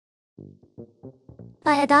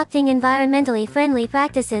By adopting environmentally friendly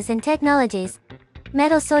practices and technologies,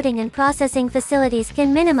 metal sorting and processing facilities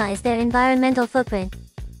can minimize their environmental footprint,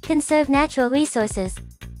 conserve natural resources,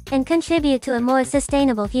 and contribute to a more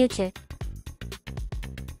sustainable future.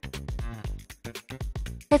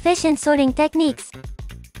 Efficient sorting techniques.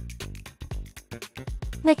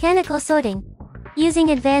 Mechanical sorting. Using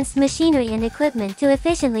advanced machinery and equipment to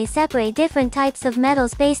efficiently separate different types of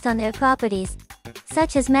metals based on their properties,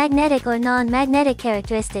 such as magnetic or non-magnetic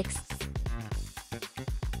characteristics.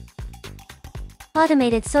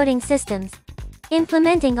 Automated sorting systems.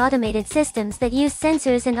 Implementing automated systems that use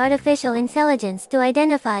sensors and artificial intelligence to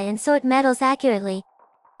identify and sort metals accurately,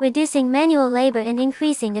 reducing manual labor and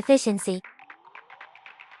increasing efficiency.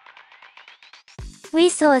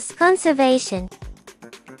 Resource conservation.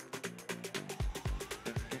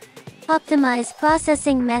 Optimize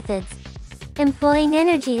processing methods. Employing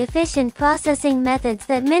energy-efficient processing methods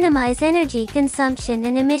that minimize energy consumption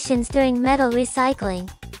and emissions during metal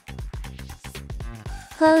recycling.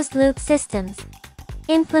 Closed-loop systems.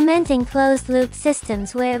 Implementing closed-loop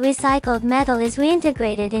systems where recycled metal is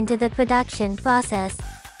reintegrated into the production process,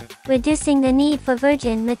 reducing the need for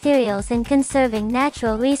virgin materials and conserving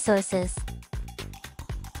natural resources.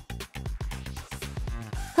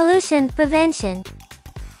 Pollution prevention.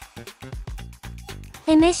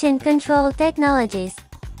 Emission control technologies.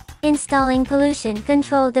 Installing pollution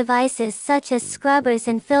control devices such as scrubbers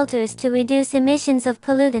and filters to reduce emissions of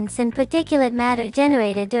pollutants and particulate matter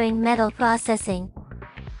generated during metal processing.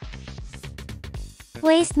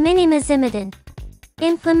 Waste minimization.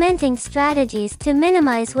 Implementing strategies to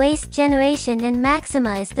minimize waste generation and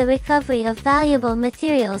maximize the recovery of valuable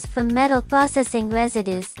materials from metal processing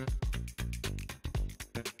residues.